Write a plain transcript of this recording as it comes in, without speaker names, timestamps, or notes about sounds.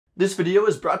This video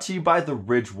is brought to you by the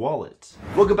Ridge Wallet.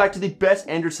 Welcome back to the best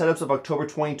Android setups of October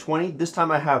 2020. This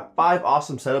time I have 5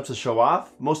 awesome setups to show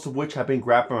off, most of which have been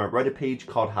grabbed from my Reddit page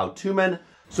called HowToMen.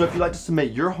 So if you'd like to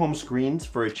submit your home screens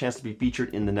for a chance to be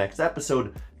featured in the next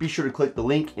episode, be sure to click the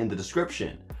link in the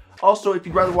description. Also, if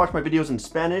you'd rather watch my videos in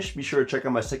Spanish, be sure to check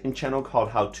out my second channel called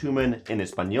HowToMen en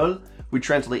Espanol. We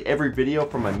translate every video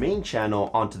from my main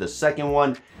channel onto the second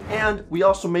one, and we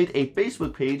also made a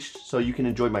Facebook page so you can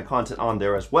enjoy my content on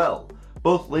there as well.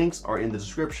 Both links are in the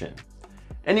description.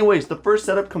 Anyways, the first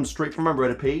setup comes straight from my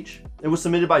Reddit page. It was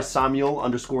submitted by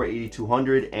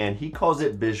Samuel_8200 and he calls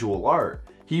it visual art.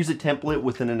 He used a template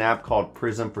within an app called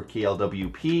Prism for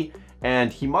KLWP,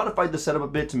 and he modified the setup a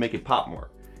bit to make it pop more.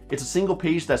 It's a single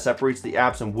page that separates the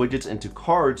apps and widgets into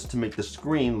cards to make the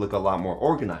screen look a lot more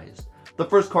organized. The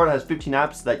first card has 15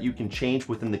 apps that you can change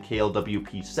within the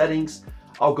KLWP settings.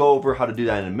 I'll go over how to do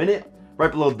that in a minute.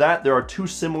 Right below that, there are 2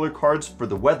 similar cards for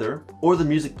the weather or the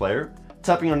music player.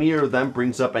 Tapping on either of them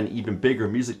brings up an even bigger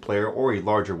music player or a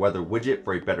larger weather widget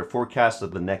for a better forecast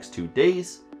of the next 2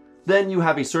 days. Then you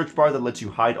have a search bar that lets you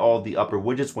hide all of the upper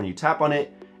widgets when you tap on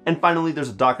it. And finally, there's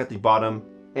a dock at the bottom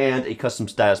and a custom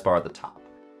status bar at the top.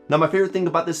 Now my favorite thing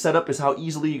about this setup is how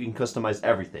easily you can customize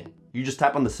everything. You just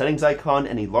tap on the settings icon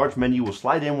and a large menu will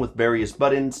slide in with various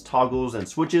buttons, toggles, and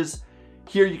switches.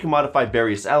 Here you can modify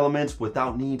various elements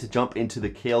without needing to jump into the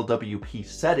KLWP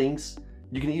settings.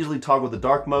 You can easily toggle the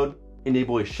dark mode,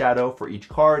 enable a shadow for each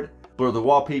card, blur the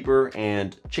wallpaper,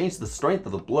 and change the strength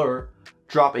of the blur,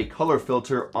 drop a color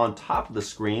filter on top of the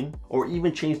screen, or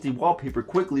even change the wallpaper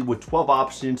quickly with 12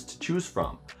 options to choose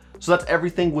from. So that's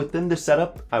everything within this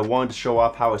setup. I wanted to show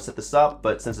off how I set this up,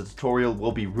 but since the tutorial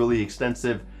will be really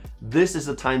extensive, this is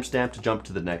the timestamp to jump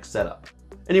to the next setup.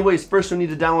 Anyways, first you'll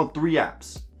need to download 3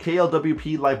 apps: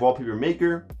 KLWP Live Wallpaper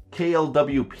Maker,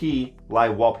 KLWP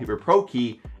Live Wallpaper Pro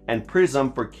Key, and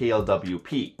Prism for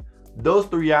KLWP. Those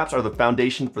 3 apps are the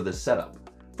foundation for this setup.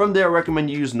 From there, I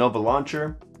recommend you use Nova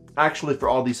Launcher. Actually, for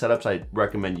all these setups, I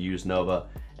recommend you use Nova.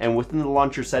 And within the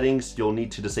launcher settings, you'll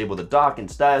need to disable the dock and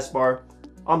status bar.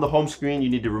 On the home screen, you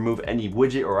need to remove any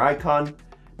widget or icon.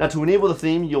 Now to enable the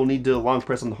theme, you'll need to long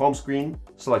press on the home screen,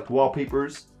 select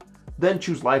wallpapers, then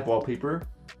choose live wallpaper,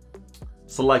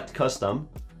 select custom,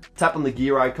 tap on the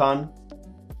gear icon,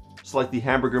 select the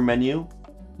hamburger menu,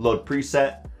 load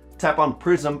preset, tap on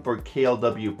Prism for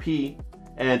KLWP,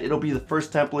 and it'll be the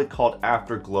first template called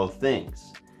Afterglow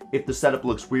Things. If the setup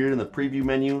looks weird in the preview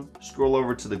menu, scroll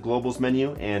over to the globals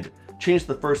menu and change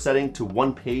the first setting to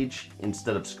 1 page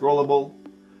instead of scrollable.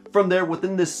 From there,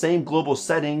 within this same global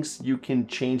settings, you can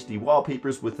change the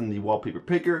wallpapers within the wallpaper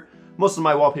picker. Most of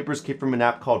my wallpapers came from an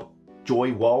app called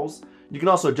Joy Walls. You can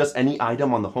also adjust any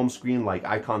item on the home screen like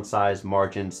icon size,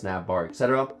 margin, snap bar,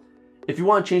 etc. If you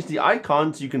want to change the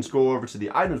icons, you can scroll over to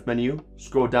the items menu,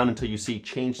 scroll down until you see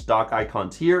change dock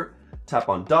icons here, tap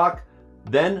on dock,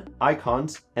 then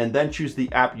icons, and then choose the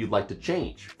app you'd like to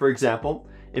change. For example,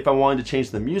 if I wanted to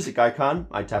change the music icon,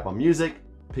 I tap on music,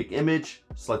 pick image,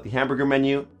 select the hamburger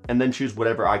menu, and then choose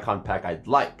whatever icon pack I'd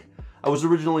like. I was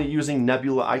originally using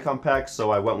Nebula icon pack,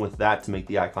 so I went with that to make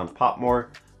the icons pop more.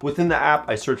 Within the app,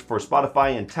 I searched for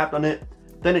Spotify and tapped on it.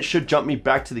 Then it should jump me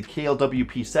back to the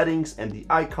KLWP settings and the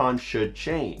icon should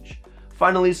change.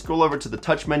 Finally, scroll over to the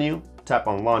touch menu, tap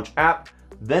on launch app,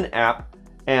 then app,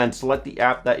 and select the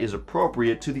app that is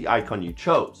appropriate to the icon you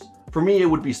chose. For me, it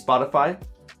would be Spotify.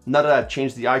 Now that I've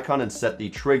changed the icon and set the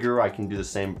trigger, I can do the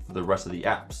same for the rest of the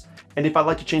apps. And if I'd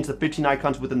like to change the 15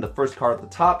 icons within the first card at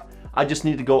the top, I just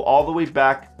need to go all the way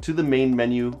back to the main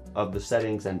menu of the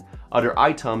settings and under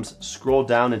items, scroll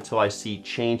down until I see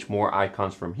change more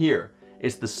icons from here.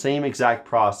 It's the same exact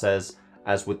process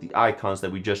as with the icons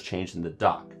that we just changed in the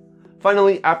dock.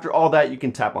 Finally, after all that, you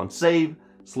can tap on save,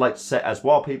 select set as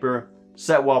wallpaper,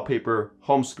 set wallpaper,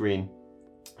 home screen,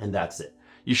 and that's it.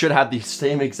 You should have the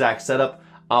same exact setup.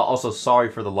 Also,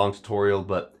 sorry for the long tutorial,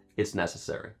 but it's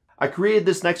necessary. I created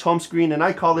this next home screen and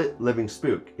I call it Living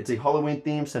Spook. It's a Halloween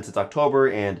theme since it's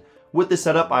October, and with this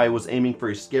setup, I was aiming for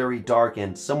a scary, dark,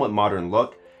 and somewhat modern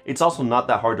look. It's also not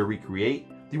that hard to recreate.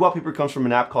 The wallpaper comes from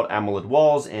an app called AMOLED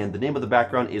Walls, and the name of the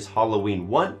background is Halloween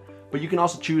 1, but you can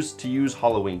also choose to use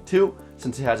Halloween 2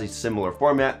 since it has a similar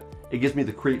format. It gives me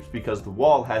the creeps because the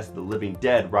wall has the living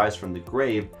dead rise from the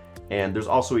grave, and there's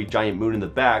also a giant moon in the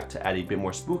back to add a bit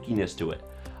more spookiness to it.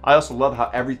 I also love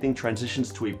how everything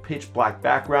transitions to a pitch black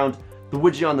background. The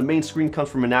widget on the main screen comes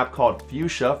from an app called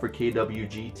Fuchsia for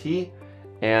KWGT,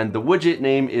 and the widget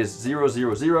name is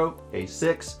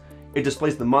 000A6. It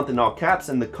displays the month in all caps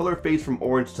and the color fades from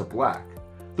orange to black.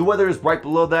 The weather is right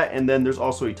below that, and then there's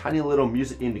also a tiny little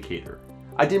music indicator.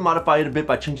 I did modify it a bit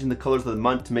by changing the colors of the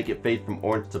month to make it fade from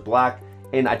orange to black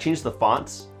and I changed the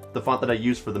fonts. The font that I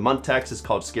use for the month text is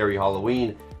called Scary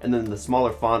Halloween, and then the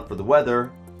smaller font for the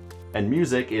weather and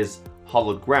music is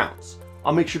Hollowed Grounds.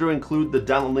 I'll make sure to include the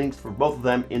download links for both of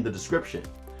them in the description.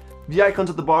 The icons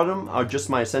at the bottom are just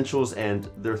my essentials, and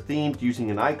they're themed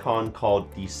using an icon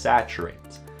called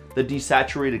Desaturate. The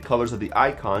desaturated colors of the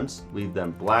icons leave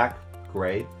them black,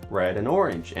 gray, red, and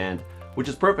orange, and which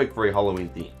is perfect for a Halloween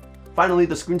theme. Finally,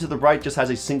 the screen to the right just has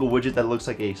a single widget that looks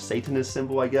like a Satanist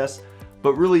symbol, I guess,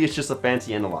 but really it's just a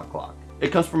fancy analog clock.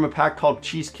 It comes from a pack called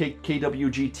Cubz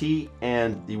KWGT,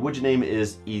 and the widget name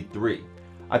is E3.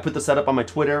 I put the setup on my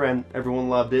Twitter and everyone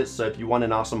loved it, so if you want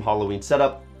an awesome Halloween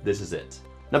setup, this is it.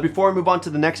 Now before I move on to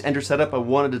the next Ender setup, I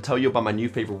wanted to tell you about my new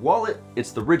favorite wallet.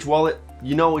 It's the Ridge wallet.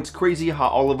 You know, it's crazy how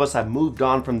all of us have moved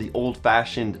on from the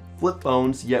old-fashioned flip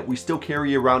phones, yet we still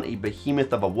carry around a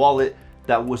behemoth of a wallet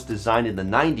that was designed in the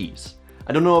 90s.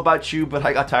 I don't know about you, but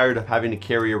I got tired of having to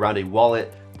carry around a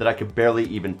wallet that I could barely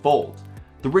even fold.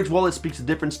 The Ridge wallet speaks a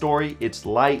different story. It's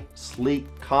light, sleek,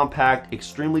 compact,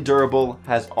 extremely durable,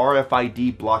 has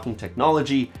RFID blocking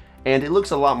technology, and it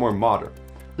looks a lot more modern.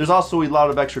 There's also a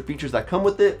lot of extra features that come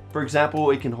with it. For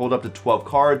example, it can hold up to 12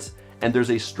 cards, and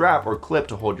there's a strap or clip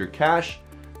to hold your cash.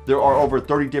 There are over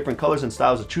 30 different colors and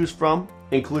styles to choose from,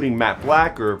 including matte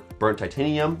black or burnt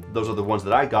titanium. Those are the ones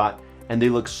that I got, and they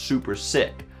look super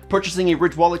sick. Purchasing a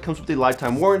Ridge wallet comes with a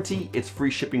lifetime warranty, it's free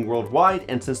shipping worldwide,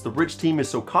 and since the Ridge team is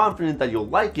so confident that you'll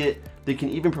like it, they can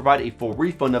even provide a full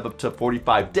refund of up to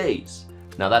 45 days.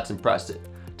 Now that's impressive.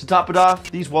 To top it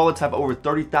off, these wallets have over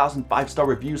 30,000 5-star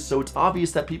reviews, so it's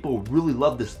obvious that people really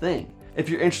love this thing. If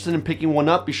you're interested in picking one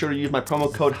up, be sure to use my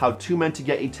promo code HowToMen to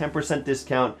get a 10%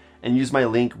 discount, and use my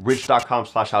link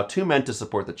ridge.com/HowToMen to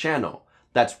support the channel.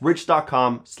 That's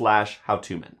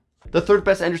ridge.com/HowToMen. The third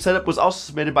best Ender setup was also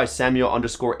submitted by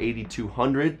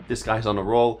Samuel_8200. This guy's on a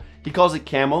roll. He calls it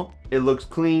Camel. It looks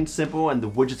clean, simple, and the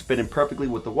widgets fit in perfectly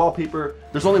with the wallpaper.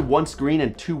 There's only one screen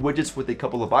and two widgets with a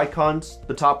couple of icons.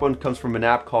 The top one comes from an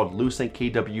app called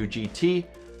lucentkwgt.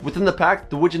 Within the pack,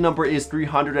 the widget number is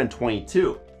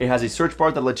 322. It has a search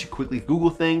bar that lets you quickly Google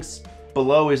things.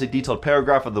 Below is a detailed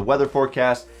paragraph of the weather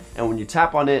forecast, and when you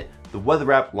tap on it, the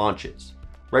weather app launches.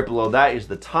 Right below that is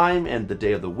the time and the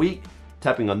day of the week.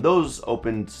 Tapping on those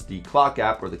opens the clock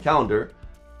app or the calendar.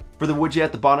 For the widget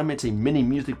at the bottom, it's a mini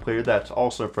music player that's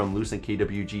also from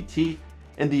lucentkwgt.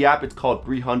 In the app, it's called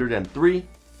 303.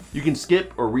 You can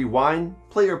skip or rewind,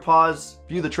 play or pause,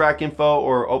 view the track info,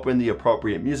 or open the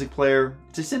appropriate music player.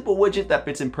 It's a simple widget that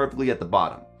fits in perfectly at the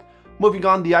bottom. Moving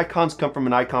on, the icons come from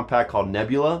an icon pack called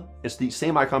Nebula. It's the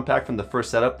same icon pack from the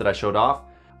first setup that I showed off.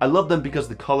 I love them because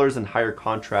the colors and higher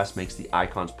contrast makes the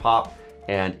icons pop,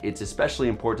 and it's especially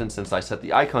important since I set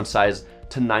the icon size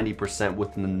to 90%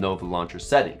 within the Nova Launcher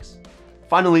settings.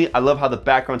 Finally, I love how the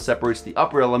background separates the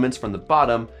upper elements from the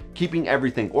bottom, keeping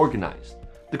everything organized.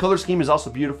 The color scheme is also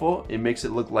beautiful. It makes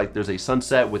it look like there's a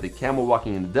sunset with a camel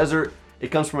walking in the desert. It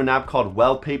comes from an app called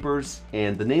Wallpapers,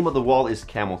 and the name of the wall is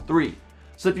Camel 3.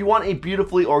 So if you want a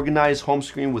beautifully organized home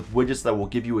screen with widgets that will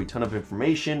give you a ton of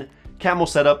information, Camel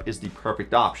setup is the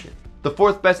perfect option. The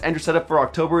fourth best Ender setup for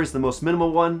October is the most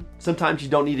minimal one. Sometimes you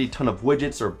don't need a ton of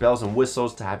widgets or bells and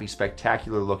whistles to have a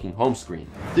spectacular looking home screen.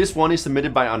 This one is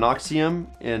submitted by Onyxiom,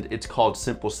 and it's called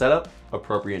Simple Setup,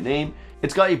 appropriate name.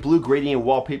 It's got a blue gradient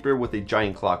wallpaper with a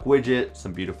giant clock widget,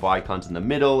 some beautiful icons in the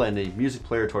middle, and a music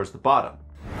player towards the bottom.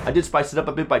 I did spice it up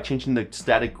a bit by changing the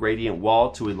static gradient wall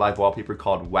to a live wallpaper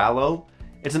called Wallow.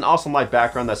 It's an awesome light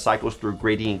background that cycles through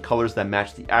gradient colors that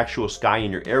match the actual sky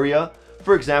in your area.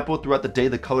 For example, throughout the day,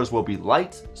 the colors will be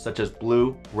light, such as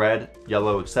blue, red,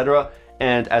 yellow, etc.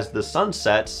 And as the sun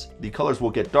sets, the colors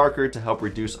will get darker to help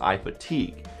reduce eye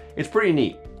fatigue. It's pretty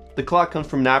neat. The clock comes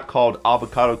from an app called Cubz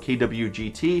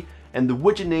KWGT, and the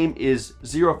widget name is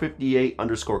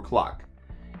 058_clock.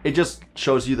 It just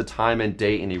shows you the time and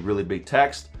date in a really big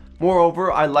text.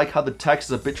 Moreover, I like how the text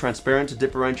is a bit transparent to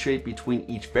differentiate between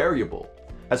each variable.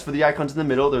 As for the icons in the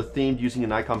middle, they're themed using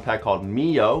an icon pack called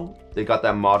Mio. They got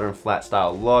that modern flat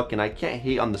style look, and I can't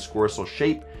hate on the squirrel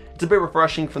shape. It's a bit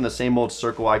refreshing from the same old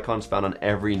circle icons found on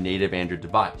every native Android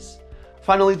device.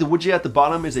 Finally, the widget at the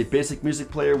bottom is a basic music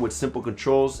player with simple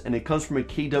controls, and it comes from a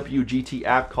KWGT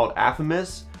app called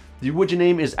Aphemus. The widget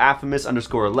name is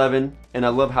Aphemus_11, and I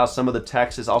love how some of the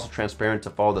text is also transparent to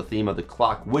follow the theme of the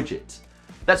clock widget.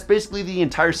 That's basically the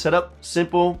entire setup,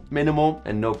 simple, minimal,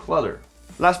 and no clutter.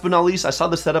 Last but not least, I saw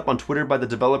the setup on Twitter by the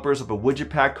developers of a widget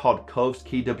pack called Coves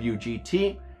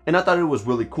KWGT, and I thought it was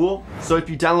really cool. So if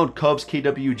you download Cubz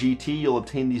KWGT, you'll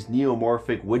obtain these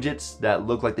neomorphic widgets that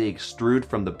look like they extrude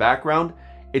from the background.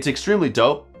 It's extremely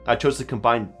dope. I chose to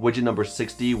combine widget number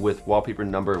 60 with wallpaper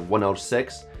number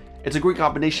 106, It's a great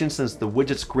combination since the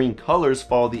widget's green colors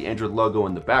follow the Android logo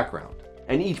in the background.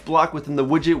 And each block within the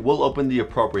widget will open the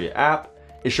appropriate app.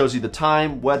 It shows you the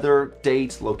time, weather,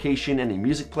 dates, location, and a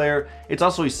music player. It's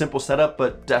also a simple setup,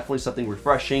 but definitely something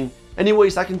refreshing.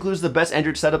 Anyways, that concludes the best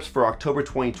Android setups for October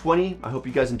 2020. I hope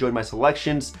you guys enjoyed my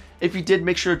selections. If you did,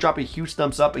 make sure to drop a huge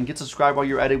thumbs up and get subscribed while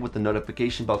you're at it with the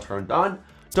notification bell turned on.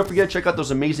 Don't forget to check out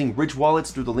those amazing Ridge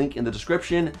wallets through the link in the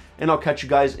description, and I'll catch you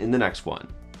guys in the next one.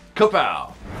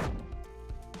 Kapow!